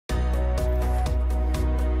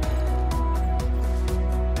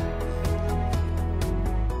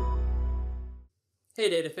Hey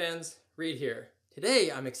data fans, Reed here.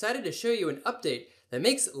 Today I'm excited to show you an update that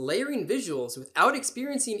makes layering visuals without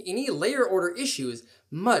experiencing any layer order issues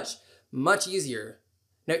much easier.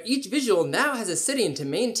 Now each visual now has a setting to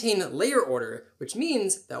maintain layer order, which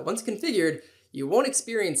means that once configured, you won't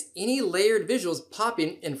experience any layered visuals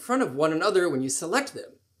popping in front of one another when you select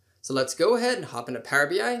them. So let's go ahead and hop into Power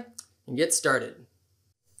BI and get started.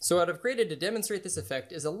 So what I've created to demonstrate this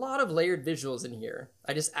effect is a lot of layered visuals in here.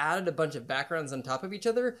 I just added a bunch of backgrounds on top of each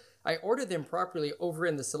other. I ordered them properly over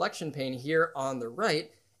in the selection pane here on the right.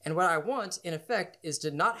 And what I want, in effect, is to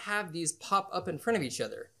not have these pop up in front of each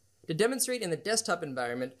other. To demonstrate in the desktop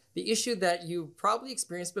environment, the issue that you probably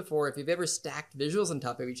experienced before if you've ever stacked visuals on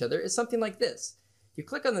top of each other is something like this. You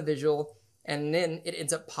click on the visual and then it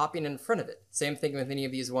ends up popping in front of it. Same thing with any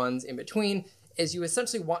of these ones in between, is you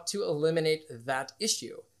essentially want to eliminate that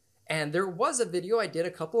issue. And there was a video I did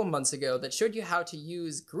a couple of months ago that showed you how to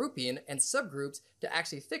use grouping and subgroups to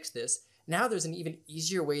actually fix this. Now there's an even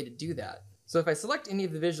easier way to do that. So if I select any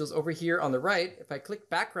of the visuals over here on the right, if I click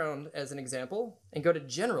background as an example and go to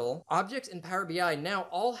general, objects in Power BI now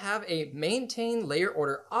all have a maintain layer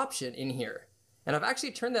order option in here. And I've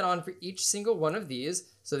actually turned that on for each single one of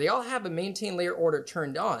these, so they all have a maintain layer order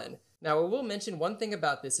turned on. Now I will mention one thing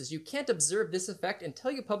about this is you can't observe this effect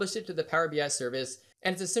until you publish it to the Power BI service,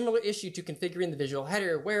 and it's a similar issue to configuring the visual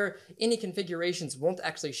header where any configurations won't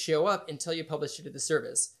actually show up until you publish it to the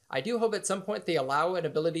service. I do hope at some point they allow an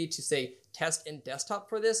ability to say test in desktop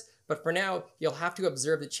for this, but for now you'll have to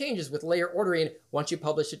observe the changes with layer ordering once you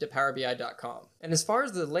publish it to powerbi.com. And as far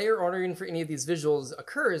as the layer ordering for any of these visuals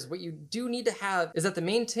occurs, what you do need to have is that the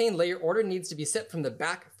maintain layer order needs to be set from the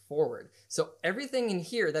back forward. So everything in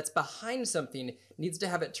here that's behind something needs to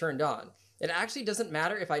have it turned on. It actually doesn't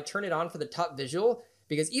matter if I turn it on for the top visual,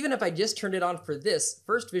 because even if I just turned it on for this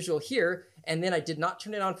first visual here, and then I did not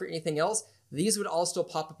turn it on for anything else, these would all still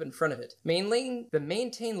pop up in front of it. Mainly, the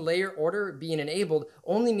maintain layer order being enabled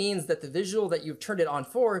only means that the visual that you've turned it on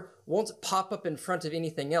for won't pop up in front of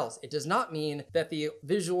anything else. It does not mean that the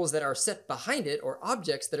visuals that are set behind it or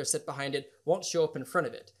objects that are set behind it won't show up in front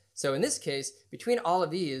of it. So in this case, between all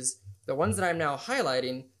of these, the ones that I'm now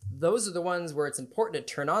highlighting, those are the ones where it's important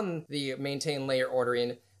to turn on the maintain layer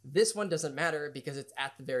ordering. This one doesn't matter because it's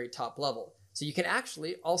at the very top level. So you can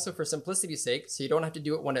actually, also for simplicity's sake, so you don't have to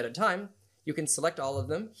do it one at a time, you can select all of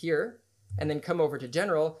them here and then come over to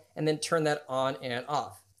general and then turn that on and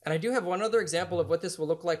off. And I do have one other example of what this will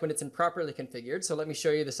look like when it's improperly configured. So let me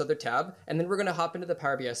show you this other tab and then we're going to hop into the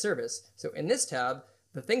Power BI service. So in this tab,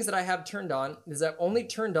 the things that I have turned on is I've only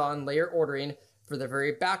turned on layer ordering for the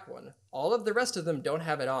very back one. All of the rest of them don't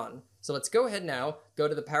have it on. So let's go ahead now, go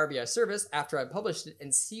to the Power BI service after I published it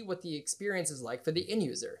and see what the experience is like for the end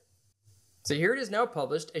user. So here it is now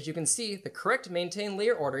published. As you can see, the correct maintain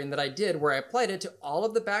layer ordering that I did where I applied it to all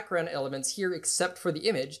of the background elements here except for the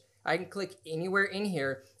image. I can click anywhere in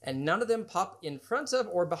here and none of them pop in front of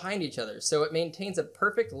or behind each other. So it maintains a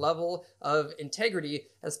perfect level of integrity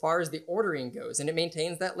as far as the ordering goes, and it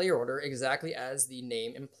maintains that layer order exactly as the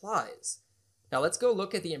name implies. Now let's go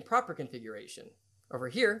look at the improper configuration. Over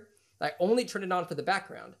here, I only turned it on for the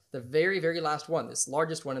background, the very last one, this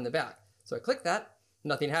largest one in the back. So I click that,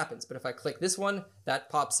 nothing happens. But if I click this one, that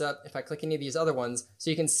pops up. If I click any of these other ones, so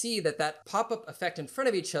you can see that that pop-up effect in front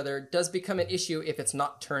of each other does become an issue if it's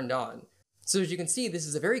not turned on. So as you can see, this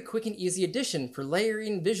is a very quick and easy addition for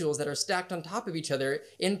layering visuals that are stacked on top of each other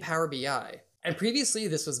in Power BI. And previously,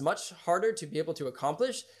 this was much harder to be able to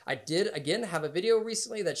accomplish. I did, again, have a video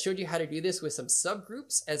recently that showed you how to do this with some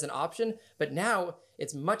subgroups as an option, but now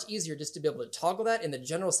it's much easier just to be able to toggle that in the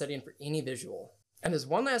general setting for any visual. And there's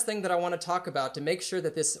one last thing that I want to talk about to make sure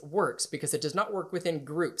that this works, because it does not work within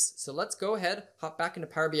groups. So let's go ahead, hop back into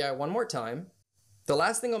Power BI one more time. The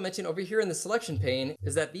last thing I'll mention over here in the selection pane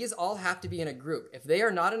is that these all have to be in a group. If they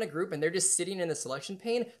are not in a group and they're just sitting in the selection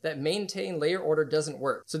pane, that maintain layer order doesn't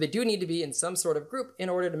work. So they do need to be in some sort of group in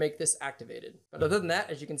order to make this activated. But other than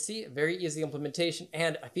that, as you can see, very easy implementation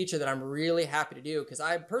and a feature that I'm really happy to do because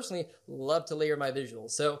I personally love to layer my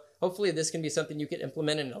visuals. So hopefully this can be something you can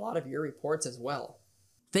implement in a lot of your reports as well.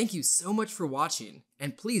 Thank you so much for watching,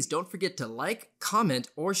 and please don't forget to like, comment,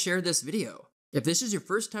 or share this video. If this is your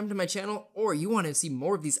first time to my channel, or you want to see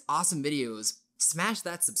more of these awesome videos, smash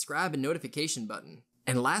that subscribe and notification button.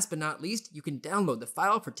 And last but not least, you can download the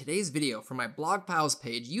file for today's video from my blog files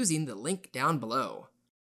page using the link down below.